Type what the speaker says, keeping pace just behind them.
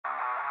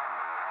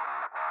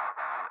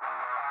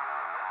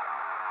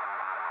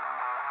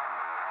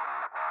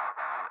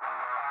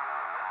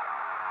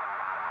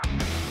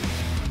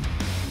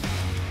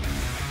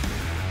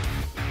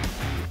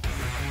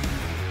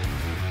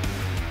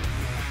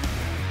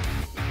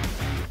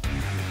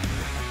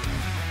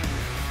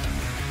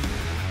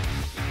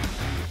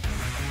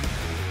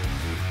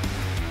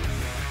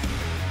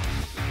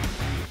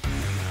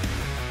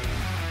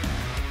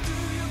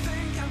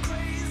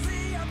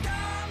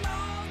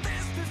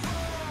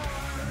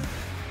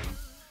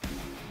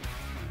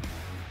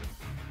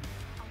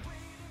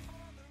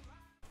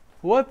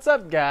What's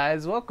up,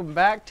 guys? Welcome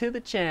back to the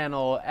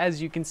channel.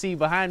 As you can see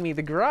behind me,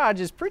 the garage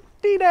is pretty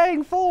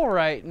dang full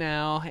right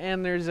now,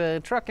 and there's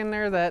a truck in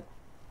there that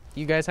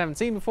you guys haven't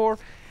seen before,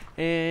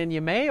 and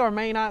you may or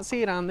may not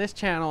see it on this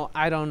channel.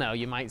 I don't know,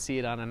 you might see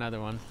it on another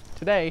one.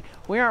 Today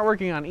we aren't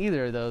working on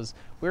either of those.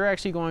 We're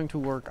actually going to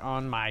work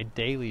on my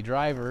daily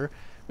driver,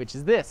 which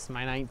is this,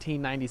 my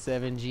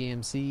 1997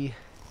 GMC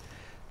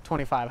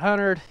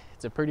 2500.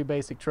 It's a pretty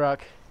basic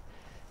truck,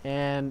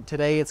 and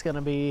today it's going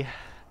to be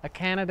a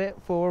candidate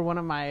for one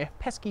of my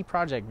pesky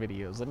project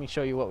videos. Let me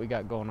show you what we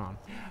got going on.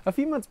 A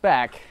few months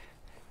back,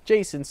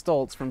 Jason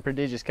Stoltz from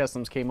Prodigious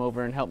Customs came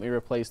over and helped me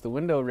replace the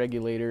window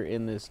regulator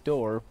in this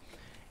door.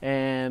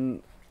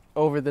 And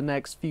over the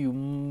next few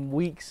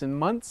weeks and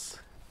months,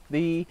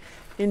 the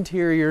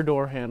interior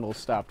door handle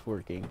stopped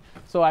working.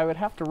 So I would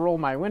have to roll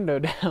my window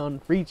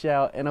down, reach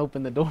out, and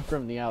open the door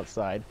from the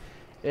outside.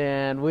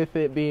 And with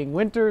it being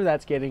winter,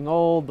 that's getting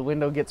old, the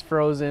window gets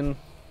frozen.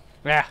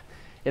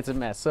 It's a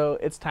mess. So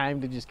it's time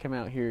to just come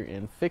out here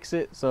and fix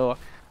it. So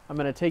I'm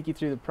going to take you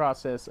through the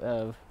process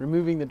of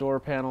removing the door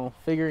panel,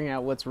 figuring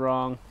out what's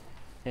wrong,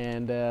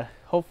 and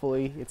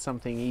hopefully it's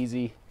something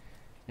easy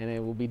and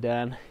it will be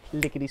done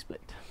lickety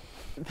split.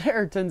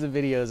 There are tons of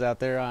videos out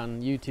there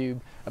on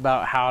YouTube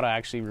about how to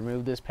actually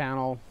remove this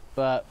panel,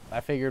 but I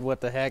figured,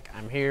 what the heck,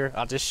 I'm here,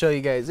 I'll just show you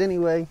guys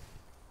anyway.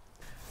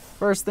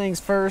 First things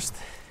first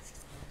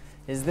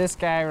is this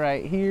guy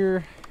right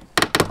here.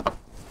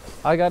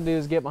 All I gotta do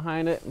is get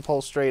behind it and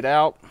pull straight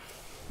out.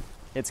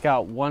 It's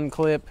got one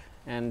clip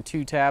and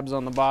two tabs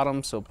on the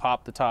bottom, so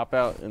pop the top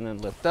out and then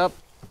lift up.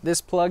 This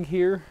plug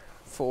here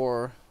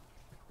for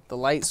the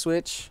light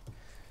switch,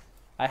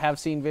 I have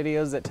seen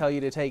videos that tell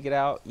you to take it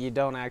out. You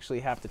don't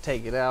actually have to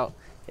take it out.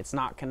 It's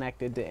not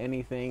connected to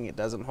anything. It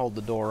doesn't hold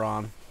the door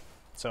on,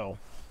 so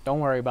don't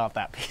worry about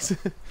that piece.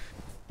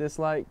 This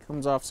light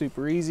comes off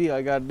super easy. All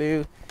I gotta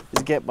do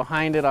is get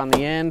behind it on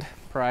the end,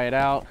 pry it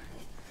out.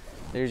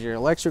 There's your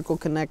electrical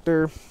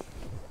connector.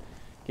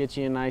 Get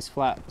you a nice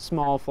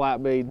small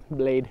flat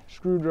blade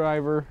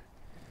screwdriver.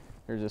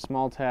 There's a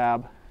small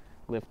tab.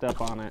 Lift up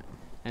on it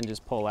and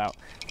just pull out.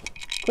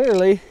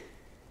 Clearly,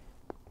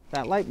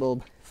 that light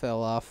bulb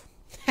fell off.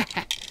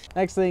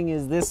 Next thing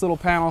is this little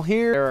panel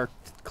here. There are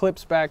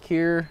clips back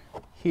here,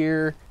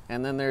 here,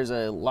 and then there's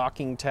a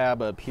locking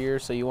tab up here.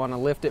 So you want to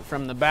lift it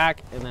from the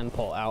back and then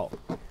pull out.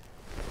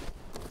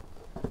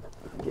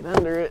 Get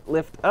under it,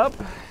 lift up.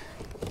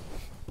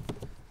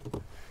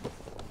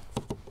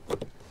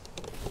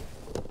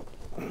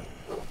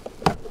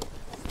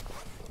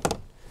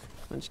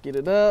 Once you get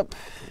it up,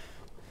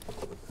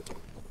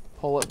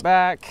 pull it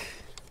back.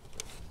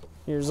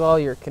 Here's all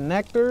your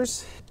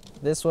connectors.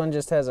 This one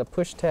just has a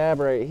push tab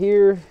right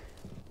here.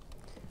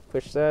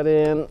 Push that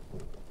in.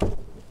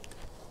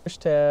 Push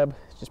tab,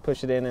 just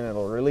push it in and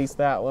it'll release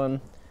that one.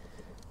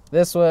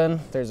 This one,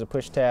 there's a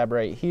push tab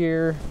right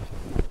here.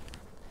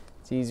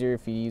 It's easier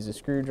if you use a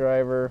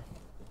screwdriver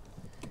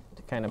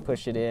to kind of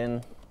push it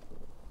in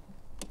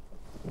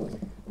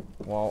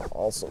while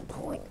also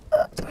pulling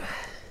up.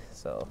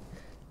 So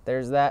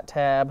there's that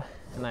tab,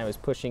 and I was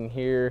pushing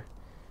here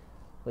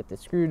with the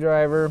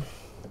screwdriver.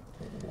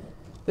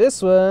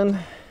 This one,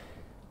 I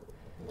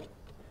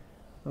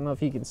don't know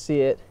if you can see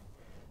it.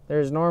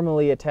 There's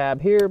normally a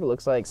tab here, but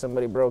looks like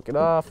somebody broke it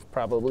off,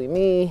 probably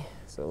me.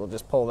 So we'll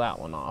just pull that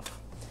one off.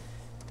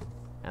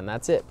 And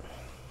that's it.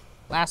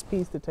 Last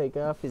piece to take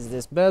off is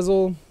this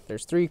bezel.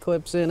 There's 3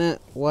 clips in it,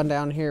 one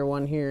down here,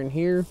 one here, and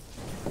here.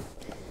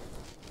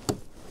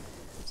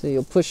 So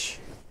you'll push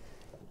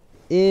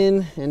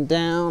in and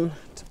down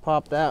to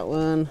pop that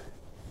one,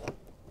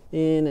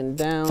 in and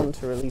down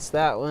to release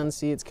that one.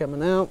 See, it's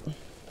coming out.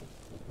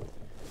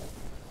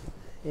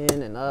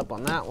 In and up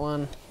on that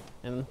one,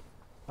 and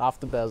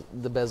off the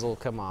bezel will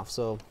come off.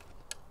 So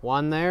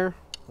one there,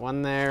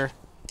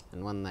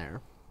 and one there.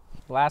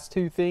 Last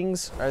 2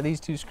 things are these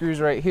 2 screws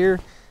right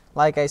here.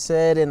 Like I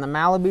said in the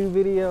Malibu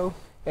video,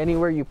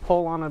 anywhere you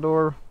pull on a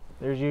door,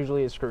 there's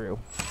usually a screw.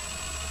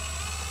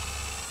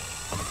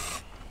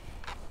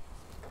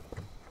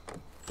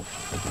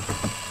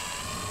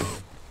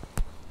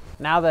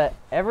 Now that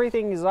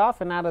everything is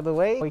off and out of the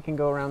way, we can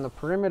go around the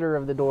perimeter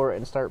of the door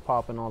and start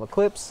popping all the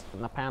clips,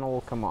 and the panel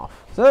will come off.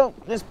 So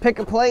just pick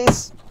a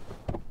place,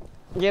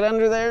 get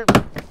under there,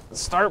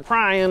 start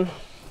prying.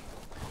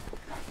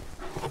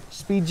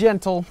 Just be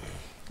gentle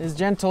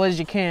as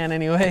you can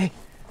anyway.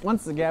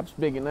 Once the gap's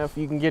big enough,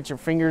 you can get your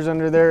fingers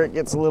under there. It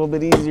gets a little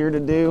bit easier to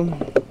do.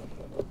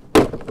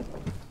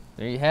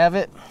 There you have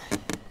it.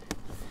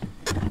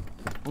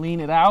 Lean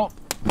it out.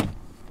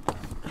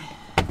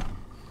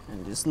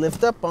 Just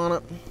lift up on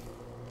it,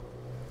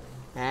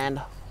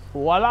 and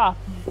voila.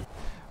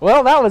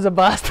 Well, that was a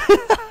bust.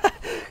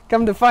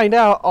 Come to find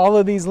out, all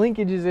of these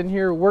linkages in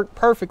here work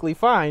perfectly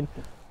fine.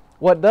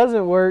 What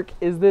doesn't work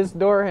is this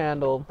door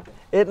handle.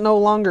 It no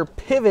longer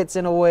pivots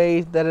in a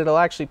way that it'll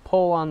actually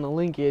pull on the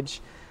linkage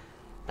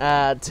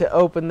to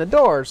open the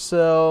door.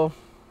 So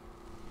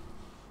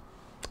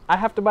I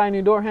have to buy a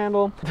new door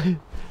handle.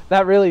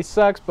 That really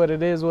sucks, but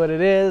it is what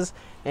it is.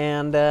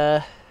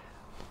 And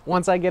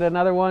once I get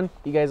another one,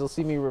 you guys will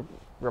see me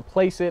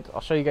replace it.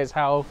 I'll show you guys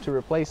how to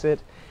replace it.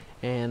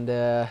 And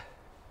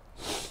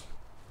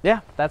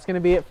yeah, that's gonna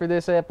be it for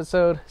this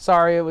episode.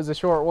 Sorry it was a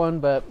short one,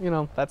 but you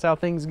know, that's how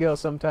things go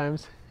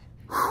sometimes.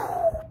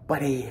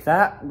 Buddy,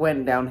 that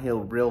went downhill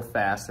real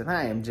fast, and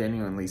I am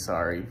genuinely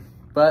sorry.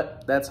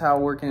 But that's how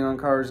working on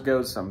cars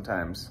goes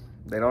sometimes.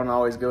 They don't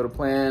always go to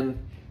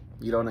plan.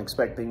 You don't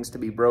expect things to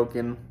be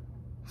broken.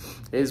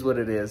 It is what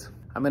it is.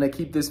 I'm gonna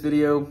keep this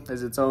video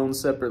as its own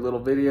separate little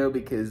video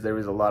because there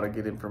was a lot of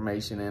good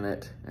information in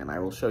it, and I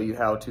will show you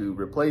how to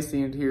replace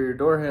the interior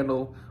door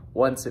handle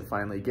once it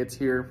finally gets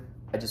here.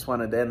 I just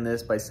wanted to end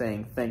this by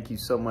saying thank you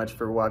so much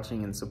for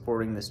watching and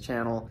supporting this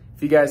channel.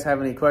 If you guys have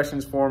any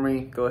questions for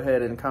me, go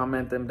ahead and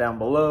comment them down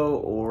below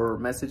or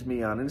message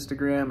me on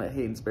Instagram at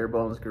Hayden's Bare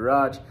Bones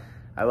Garage.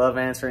 I love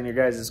answering your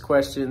guys'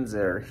 questions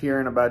or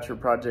hearing about your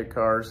project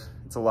cars.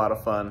 It's a lot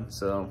of fun,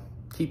 so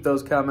keep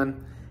those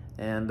coming,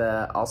 and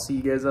I'll see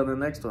you guys on the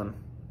next one.